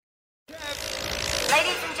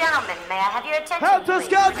Ladies and gentlemen, may I have your attention, Helter please?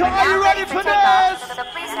 Skelter, are you ready for this? So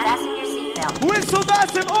please fasten your seatbelt. Whistle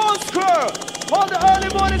massive all screw. All the early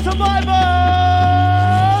morning survivors.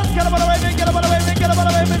 Get up on the waving, get up on the waving, get up on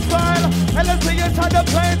the waving style. And let's sing inside the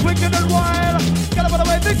planes, wicked and wild. Get up on the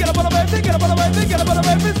waving, get up on the waving, get up on the waving, get up on the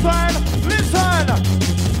waving style. Listen.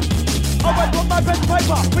 Oh, I put my pen to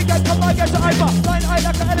paper. We can come back, get to Iper. Line eye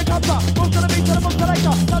like a helicopter. Move to the beat, to the book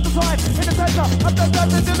selector. Not the side, in the center. Up the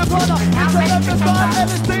steps into the corner. It's a left side,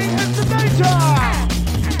 Ellis Dee is the danger.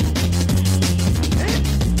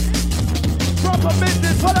 Proper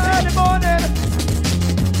business for the early morning.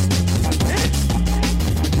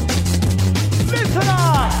 Listen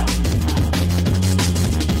up.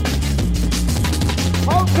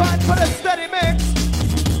 Hold tight for the steady mix.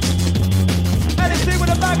 Ellis Dee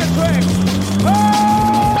with a bag of tricks.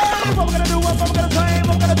 Hey! What we're gonna do, what we're gonna say,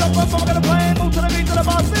 what we're gonna jump, what we're gonna play. Move to the beat, to the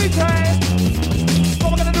boss DJ.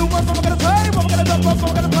 What we're gonna do, what we're gonna say, what we're gonna jump, what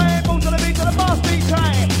we're gonna play. Move to the beat, to the boss DJ.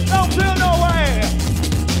 Don't feel no way.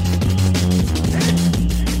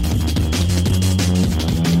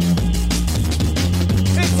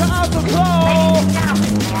 It's out of flow.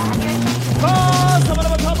 Oh, some of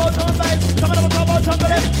them are top out on bass, some of them are top out on the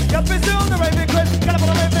left. You're busy on the raving Chris, get up on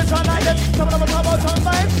the raving on like this. Some of them are top out on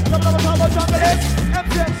bass, some of them are top out on the left.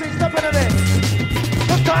 MCXC, step into this.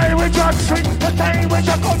 The day we judge street, the day we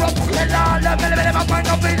judge corrupt. The law, the minute, my mind,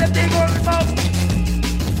 I'll be the thing on the phone.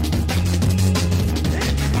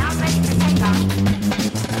 Now ready for takeoff.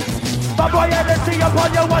 My boy, Ellis Dee upon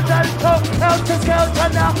your one and two. Helter Skelter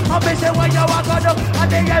now, I'm missing where you are gonna. I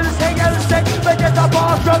think everything, but just a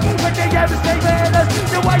boss drunk. But think everything, man,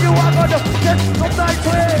 the way you are gonna. Just from night to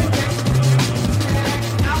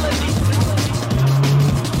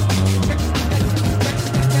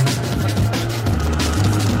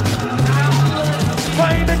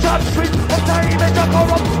Fame and Jump Street, what time and Jump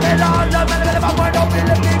Corrupt. Elon, the man, my mind, I'll be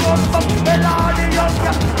looking on top. Elon, the young,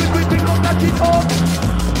 yeah, we got that shit on.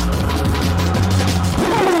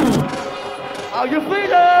 How you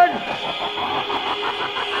feeling?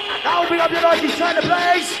 Now bring up your noisy sign of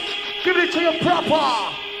place. Give it to you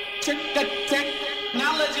proper. Check the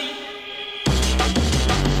technology.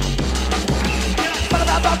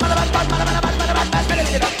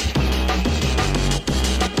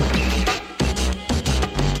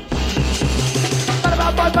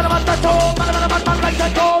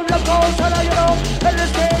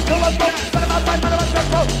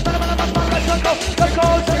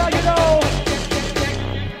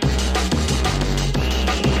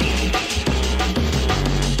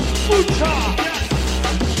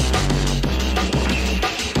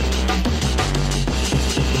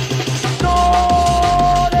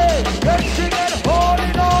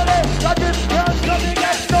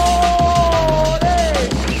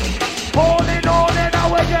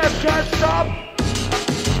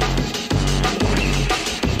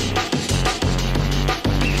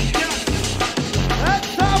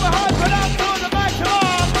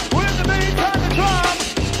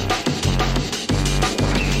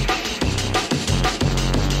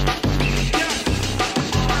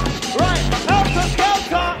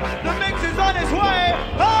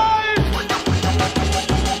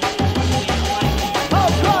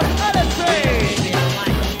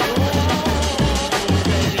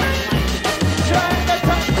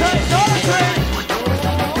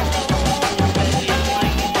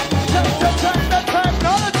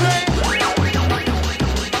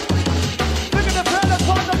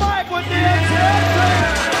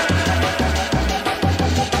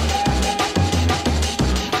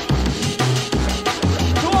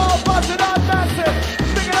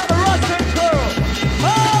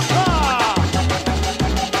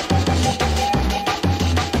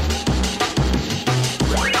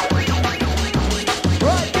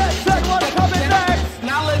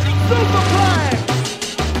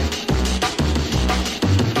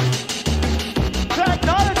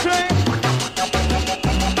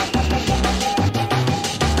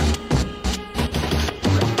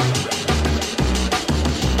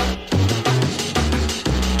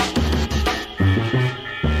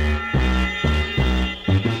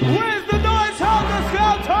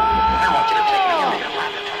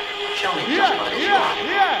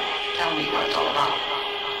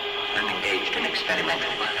 experimental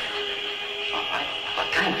work. All right.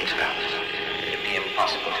 What kind of experiments? It would be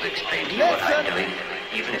impossible to explain to you what I'm doing,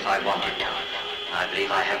 even if I wanted to. I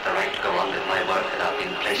believe I have the right to go on with my work without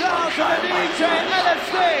being placed on trial. DJ Ellis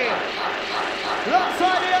Dee,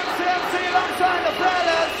 alongside the MCMC, alongside the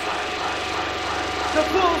fellas, the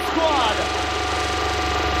full squad.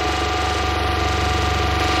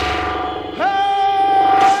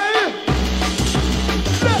 Hey!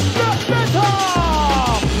 Let's go!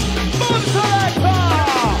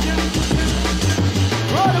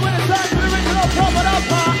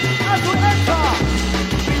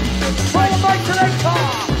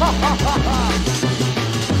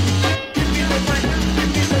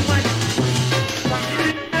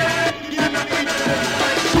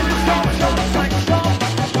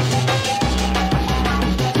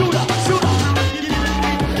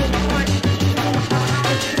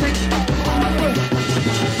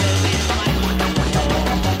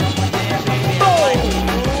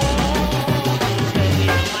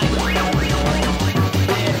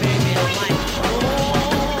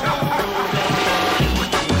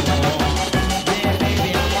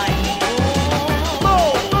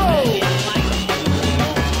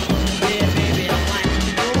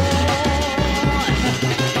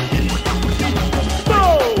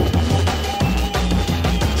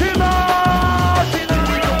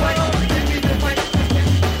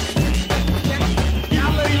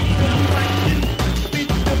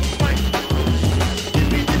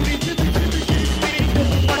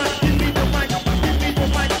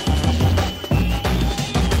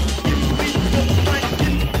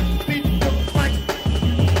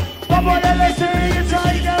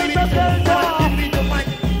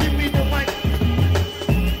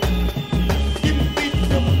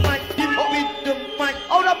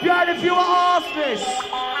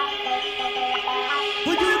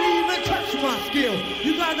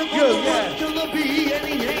 yeah. Gonna be and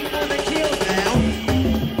he ain't gonna kill now.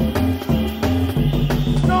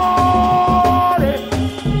 Naughty.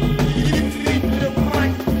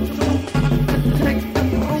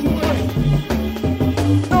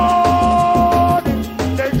 Naughty.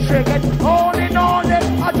 Then shake it. Naughty, naughty.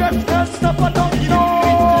 I just can't stop. I don't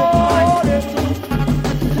naughty.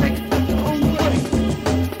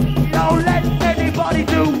 Don't let anybody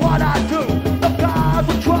do what I do. The God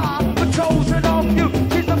will try, but chosen of you.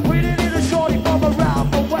 She's a pretty little shorty from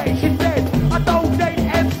around the way. She says, I don't date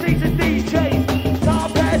MCs and DJs.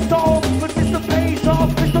 Time passed on, but it's the pace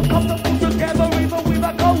off. It's the comfortable together, even with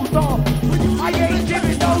my clothes off. I ain't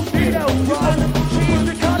giving no details, bro. She's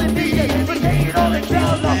the kind of DJ, but take it all and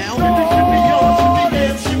down low.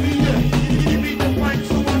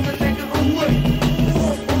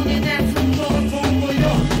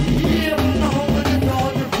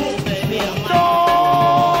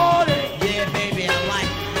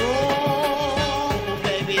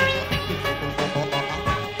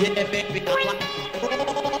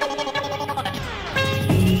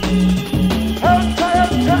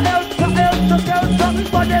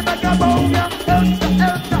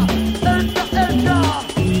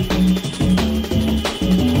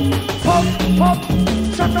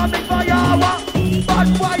 Shut up in my hour, but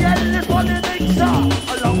why Ellis on the mixer?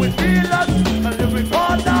 Along with dealers, a lyric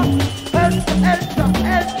partner,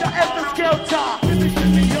 Helter Skelter.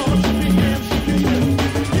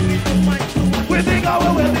 We're big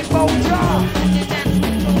over, we're big vulture.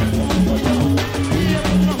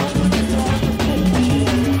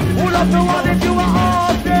 Who loves the one if you are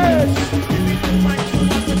artists?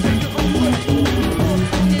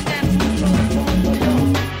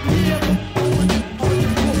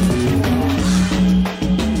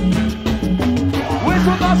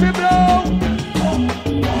 Nothing blow,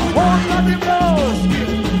 won't nothing blow.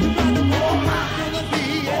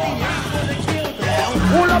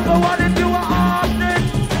 All of the one if you are artist.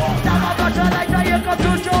 Now I'm not sure like that you come to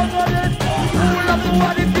jungle it. All of the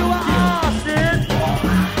one if you are artist.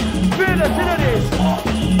 Feel it, feel this.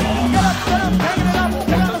 Get up, taking it up,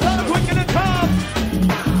 take it up, quick in the top.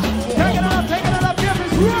 Taking it up, give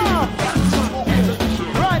this raw.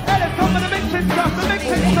 Right, Ellis, come with the mixing stuff,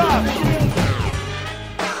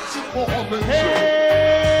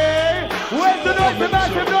 Hey, where's the noise,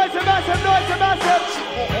 massive?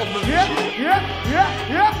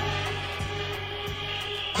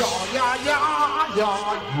 Yeah.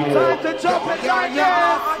 Time to jump it,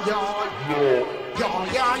 yeah.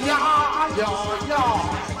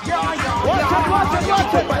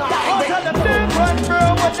 Watch it. Watch the different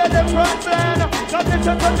girl with the different plan. Nothing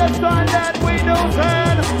to understand that we do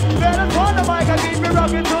ten. Better on the mic, I keep me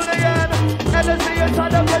rocking to the end. And let's see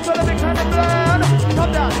inside the place with a big kind of plan.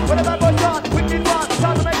 Come down, when the bad boys on, wicked one,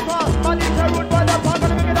 time to make fun. Money is a root by the park,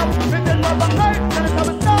 gonna pick it up. Hit this rubber, hey, then it's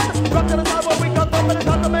coming down. Rock to the side where we come from, and it's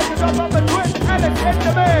time to make it drop up and twist. And it's in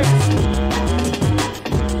the mix.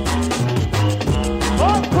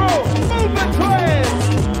 On crew, movement twist.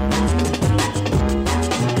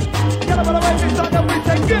 Get up on the way, we start up, we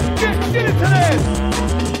say, get into this.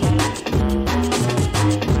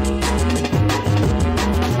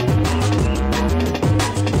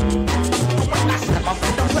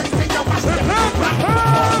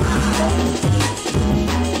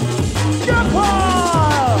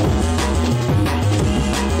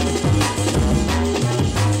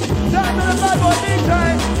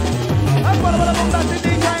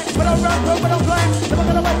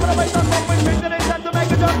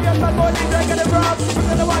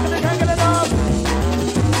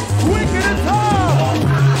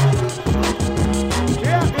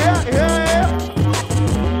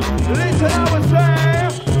 Listen, I would say,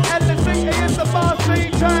 Ellis Dee is the boss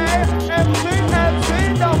DJ. MC,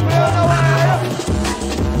 don't feel no way.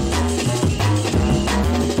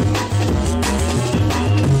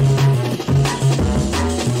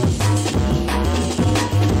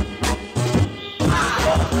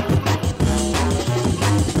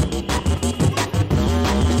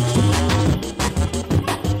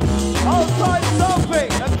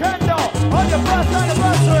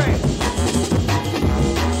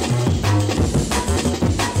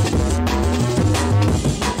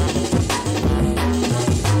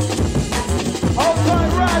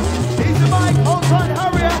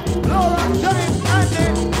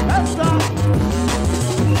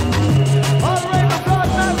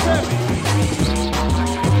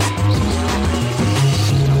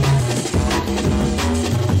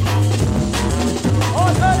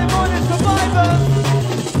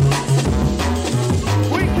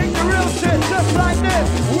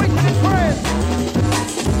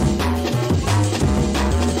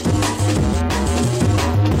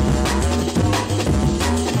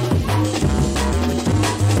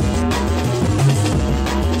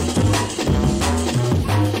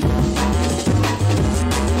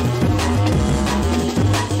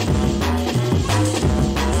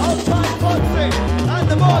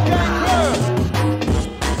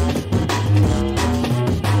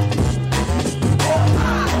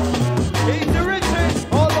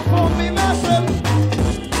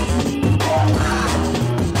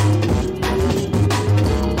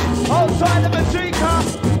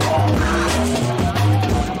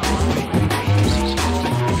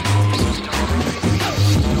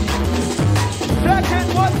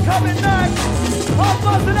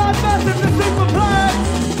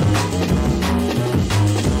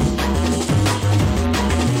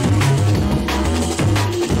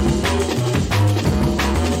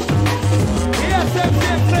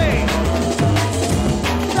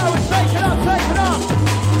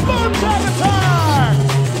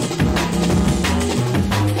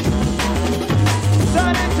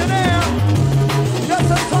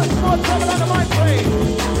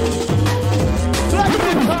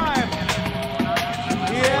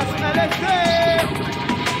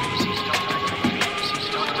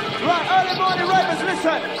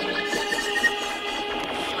 listen.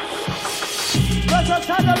 Let us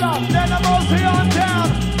have a laugh, then I'm mostly on down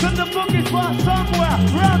to the boogie spot somewhere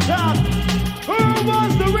round town. Who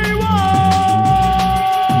wants the rewind?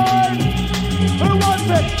 Who wants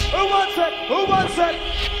it? Who wants it? Who wants it?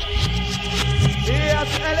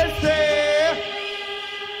 Yes, Ellis Dee.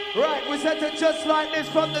 Right, we set it just like this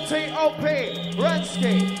from the T.O.P.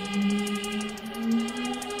 Ransky.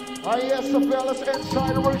 Ah, yes, the fellas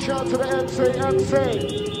inside, reach out to the MC.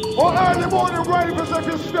 Or early morning ravers if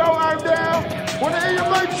you're still out there. Wanna hear you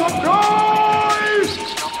make some noise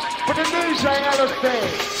for the DJ Ellis Dee.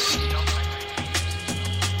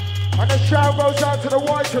 And the shout goes out to the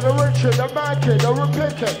white, to the Richard, the Mackey, the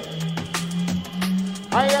Repicket.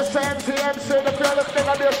 Ah, yes, the MC, the fellas thing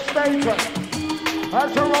on their status.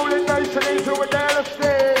 As the rolling nation into with Ellis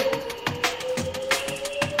Dee.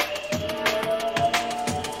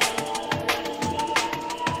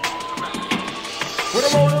 With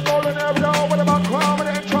the rolling every day, with the background, with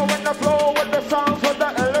the intro, with the flow, with the sounds, with the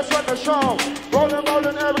Ellis, with the show. Rolling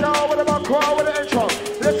every day, with the background, with the intro.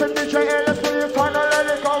 Listen, DJ Ellis, it's time to let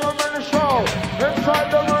it go and win the show. Inside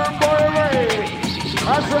the room, boy, away.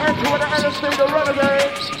 As we enter with the Ellis Dee, the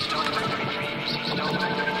renegade.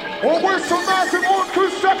 Oh, we're so massive, 1, 2,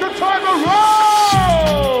 second time around!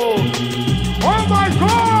 Oh my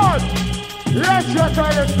God! Yes,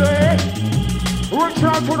 Ellis Dee. Reach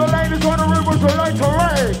out to the ladies on the rivers who like to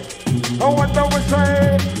rain. Oh, what do we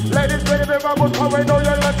say? Ladies, baby, bubbles, how we know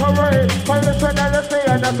you like to rain. So listen, Ellis Dee,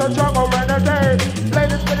 and that's a jungle renegade.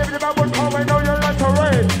 Ladies, baby, bubbles, how we know you like to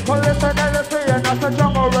rain. So listen, Ellis Dee, and that's a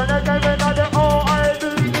jungle renegade. We know the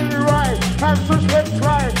O-I-D-E right. Hands to hips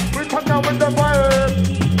right. We come down with the vibe.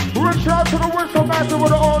 Reach out to the whistle master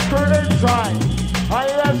with the ultra inside. Ah,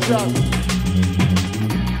 yes, sir.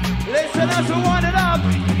 Listen as we wind it up.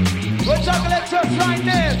 We're juggling just like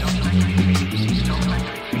this.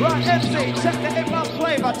 Right, MC, check the hip-hop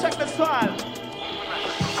flavor, check the style.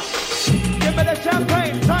 Give me the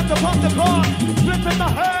champagne, time to pop the cork. Flipping my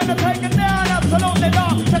hand and take it down, absolutely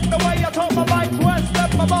not. Check the way I talk my mic, one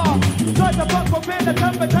step my bar. Try to fuck up in the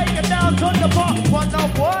temper, take it down to the bar.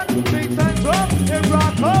 101, beats and drum, here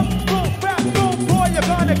I come. Boom, back, boom, boy, you're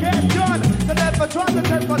gonna get done. So never try to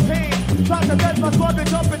test my team. Try to test my squad, we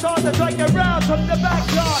jump it on the drag it round from the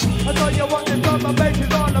backyard. I tell you what this drum and bass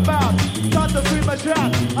is all about. Start to scream and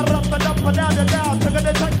shout, I rump it up and down and down. So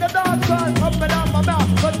gonna take the dance line, pump it out my mouth.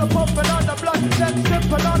 Put the pumping on the blood, then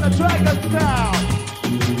sipping on the dragon style.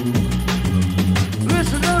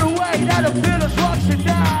 Listen to the way that the feelings rocks it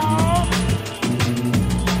down.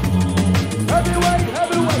 Heavyweight,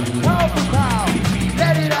 pound for pound.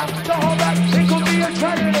 Let it out, don't hold back, it could be a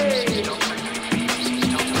tragedy.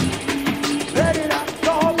 Let it out,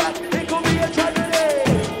 don't hold back, it could be a tragedy.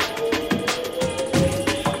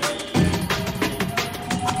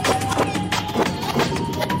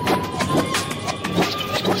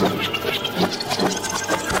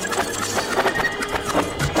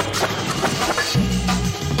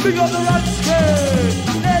 Big on the run stage.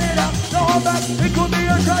 Let it out, don't hold back, it could be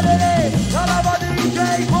a tragedy. Tell about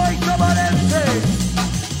DJ, boy, come on and say.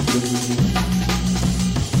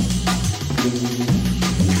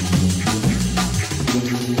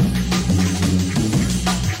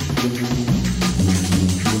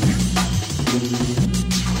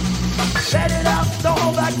 Let it out, don't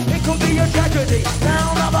hold back, it could be a tragedy.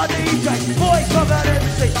 Sound of a DJ, voice of an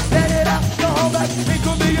MC. Let it out, don't hold back, it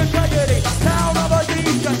could be a tragedy. Sound of a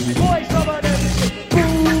DJ, voice of an MC.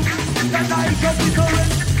 Boom, the night of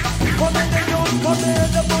difference. Come in the news, come in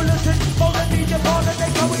the bulletin. All the DJ on the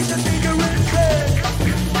neck, how we the cigarettes.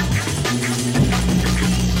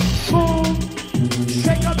 Boom,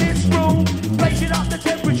 shake up this room, raising up the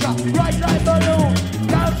temperature, rise like balloon.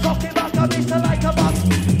 Down talking back, I'm like a box.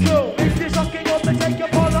 So, if this fucking up and take your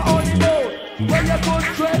father on the road. When you're good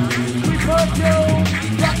dressed, we perfume.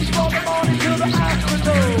 Practice from the morning till the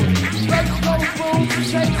afternoon. Raise no food,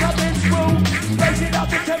 shake up this room, raising up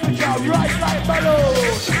the temperature, rise like balloon.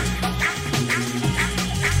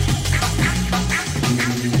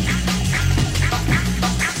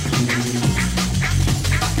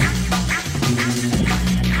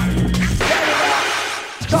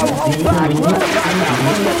 Don't hold back, run back now,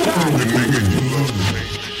 one more time.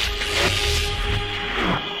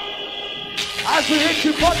 As we hit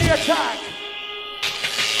you for the attack.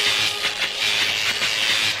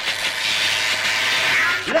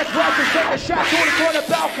 Let's represent the shack all across the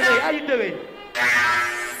balcony. How you doing?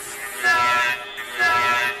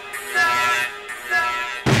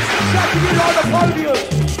 Shouting you on the podium.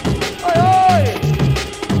 Oi, oi!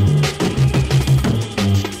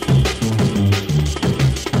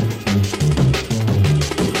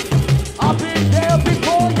 I've been there, been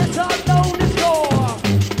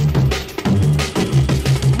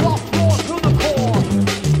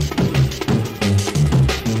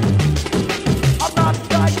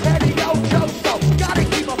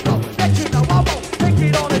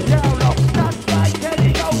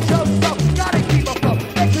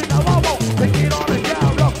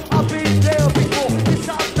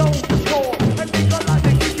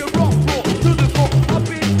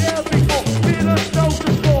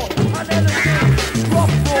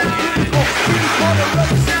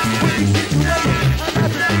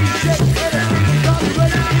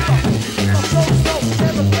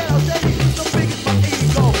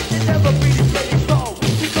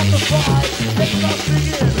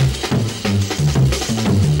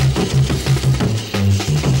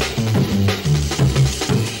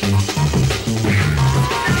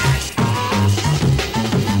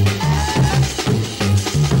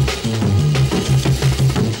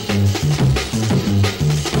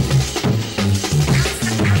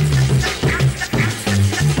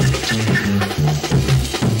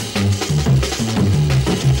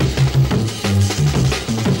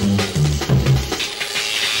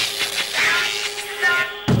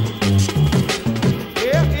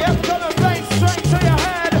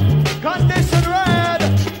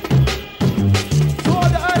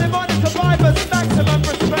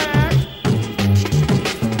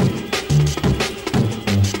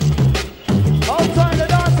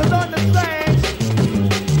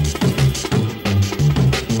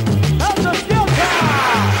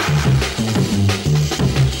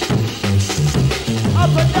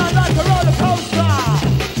up and down like a roller coaster.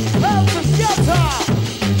 Helter Skelter.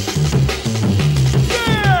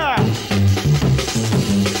 Yeah.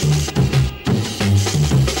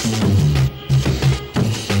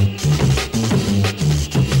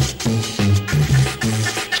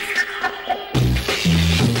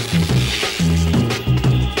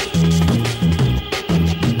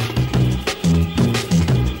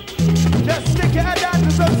 Just stick your head down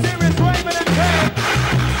to some serious Raymond and Ken.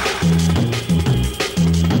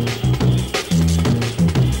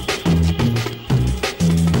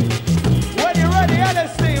 When you're ready,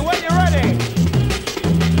 Ellis Dee, when you're ready.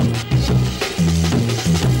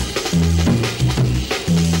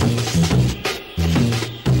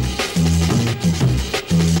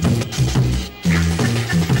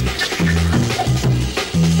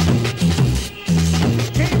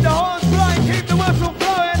 Keep the horns blowing, keep the whistle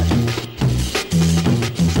blowing.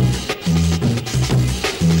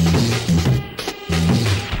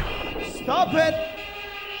 Stop it.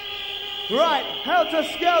 Right, Helter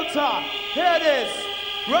Skelter. Here it is.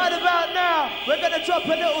 Right about now, we're going to drop a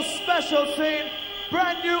little special scene.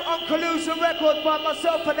 Brand new on Collusion Records by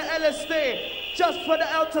myself and the Ellis Dee. Just for the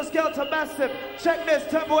Helter Skelter Massive. Check this,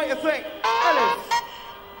 tell me what you think. Ellis.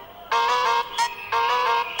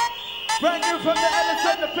 Brand new from the Ellis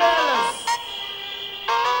and the Fearless.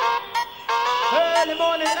 Early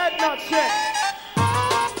morning head nut shit.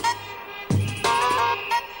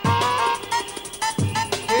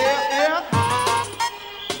 Yeah.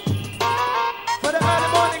 For the early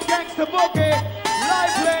morning gangster boogie,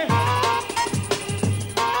 lively.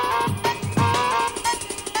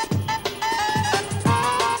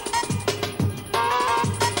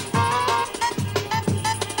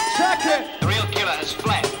 Check it. The real killer has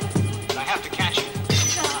fled. I have to catch him.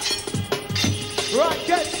 Right,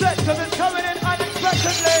 get set, because it's coming in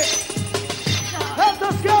unexpectedly.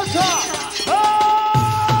 Helter Skelter.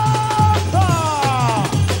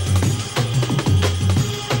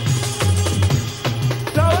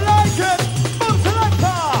 Don't like it. Boom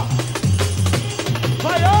selector.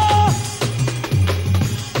 Fire.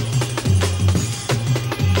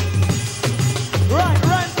 Right,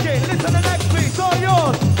 Ransky, listen to the next piece, all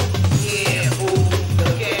yours. Yeah, ooh, the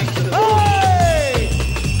gangster. Hey!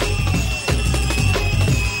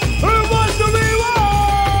 Who wants to rewind?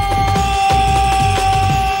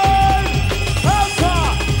 Helter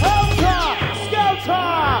Skelter.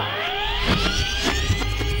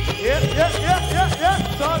 Yep.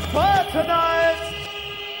 So it's fire tonight.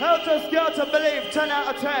 Helter Skelter, believe 10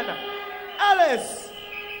 out of 10. Ellis.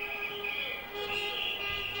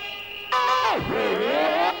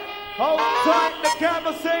 Hold tight, the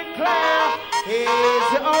camera Sinclair.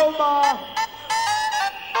 Here's your Omar.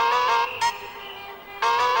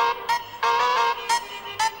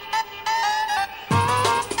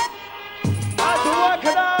 As we work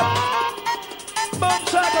it up, boom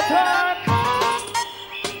sack attack.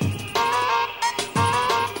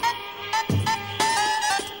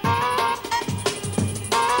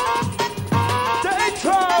 The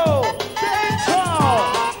intro.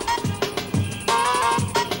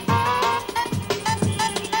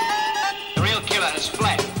 The real killer has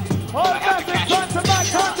fled. Hold I have to back in catch front him. of my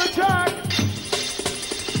counter-track.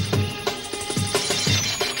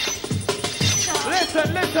 Listen.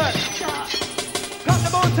 Cut the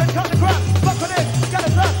bullshit, cut the crap. Fuck on it, get a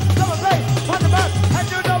trap. Come and play, on the back. And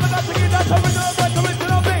you know we're not to give that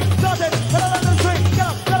original beat. Started, put it on the street.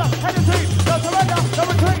 Get up, head and street. No surrender, no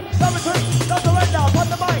retreat. No surrender. Put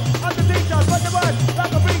the mic, on the details, put the word.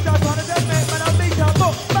 Like a beat down, on a dead man, man, I'm beat down.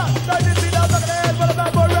 Boom, back, no, didn't be down, look at the head, what a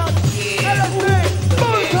bad boy round. Ellis Dee,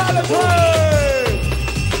 brutality.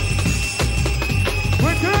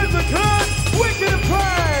 Wicked and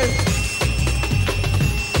praise.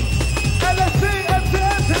 Ellis Dee,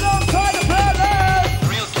 MCS, alongside the Fearless. The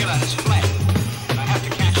real killer has fled. I have to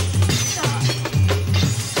catch him.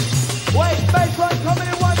 Wait, baseline coming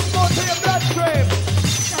in once more to your bloodstream.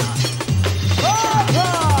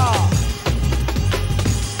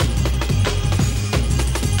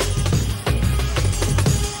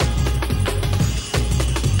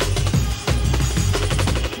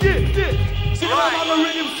 Yeah. See how I'm a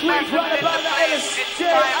rhythm sweet right about the Ellis Dee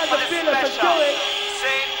and the Fearless. Let's do it.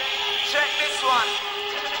 See? Check this one.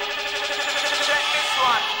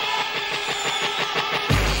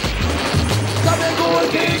 Something going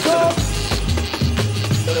gangsta.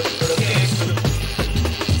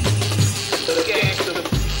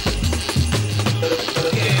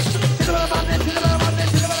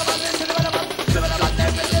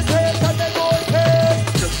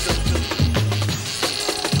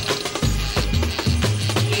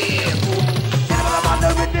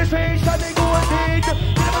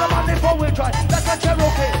 Like a cherub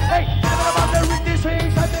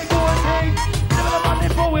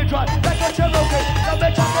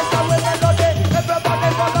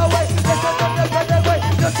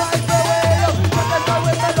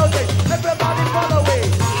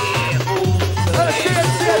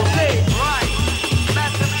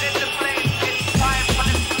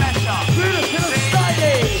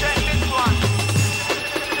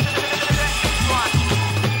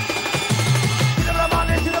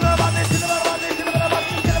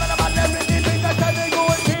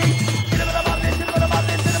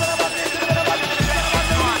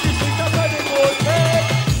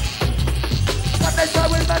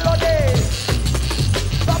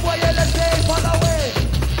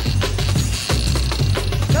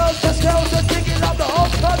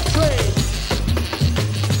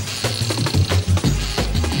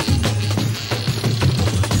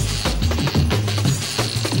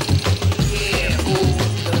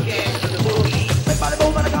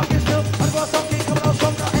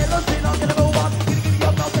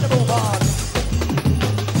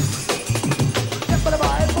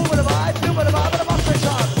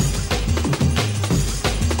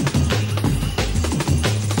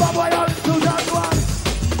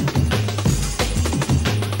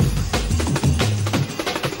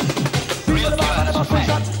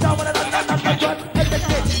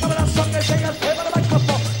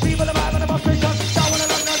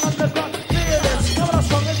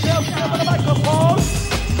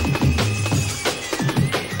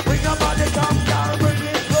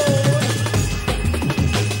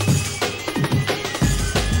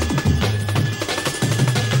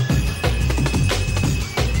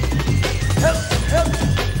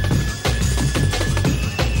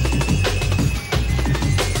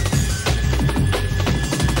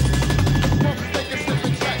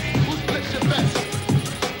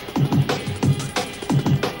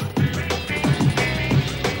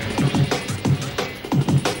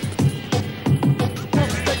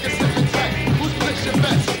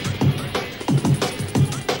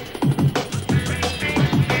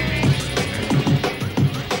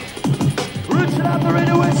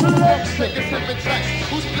a sip and track.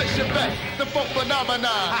 Who splits your bet? The funk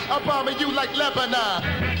phenomenon. I'm bombing you like Lebanon.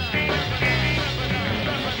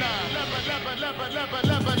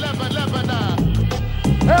 Lebanon.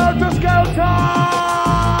 Helter Skelter!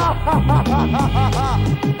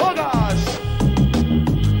 Oh gosh!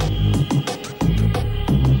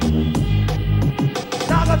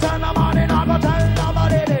 Naga tell nobody, naga tell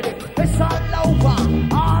nobody, it's all over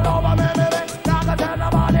me, baby. Naga tell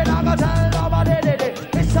nobody, naga tell nobody,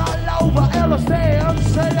 it's all over. Ellis Dee,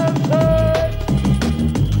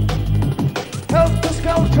 Helter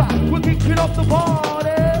Skelter, we're kicking off the party.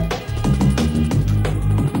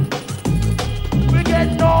 We get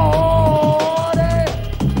naughty.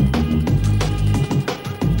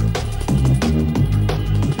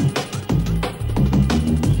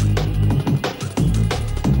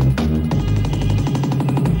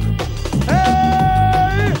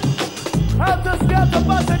 Hey! Helter Skelter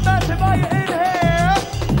buzzing massive, are you in here?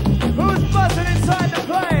 Who's buzzing inside the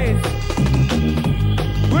place?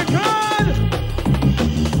 We're good!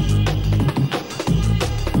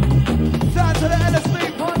 Sound to the Ellis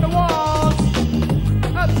Dee on the walls.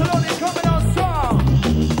 Absolutely coming on strong.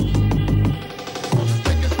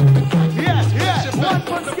 Yes, yes. One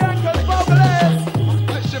for Skanker's vocalist.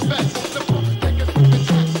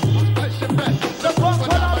 The funk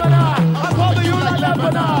phenomena. I'm calling you like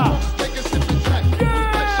Lebanon.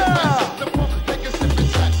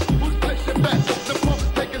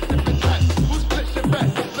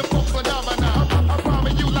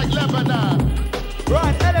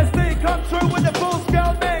 Right, Ellis Dee, come through with the full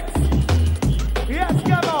scale mix. Yes,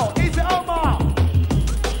 Gamo, easy Omar.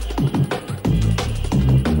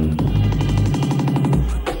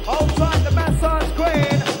 Hold tight, the massage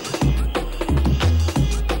queen.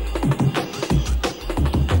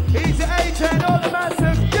 Easy AJ and all the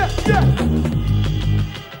massive. Yeah, yeah.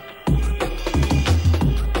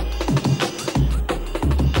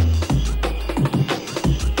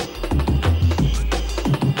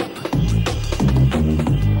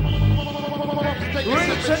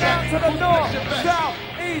 Reaching out to the north, south,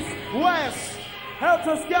 east, west.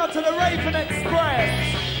 Helter Skelter to the Raven Express.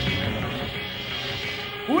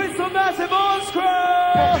 Whistle Massive on screw.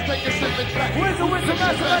 Whistle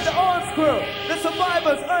Massive and the on screw. The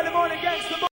survivors, early morning gangster.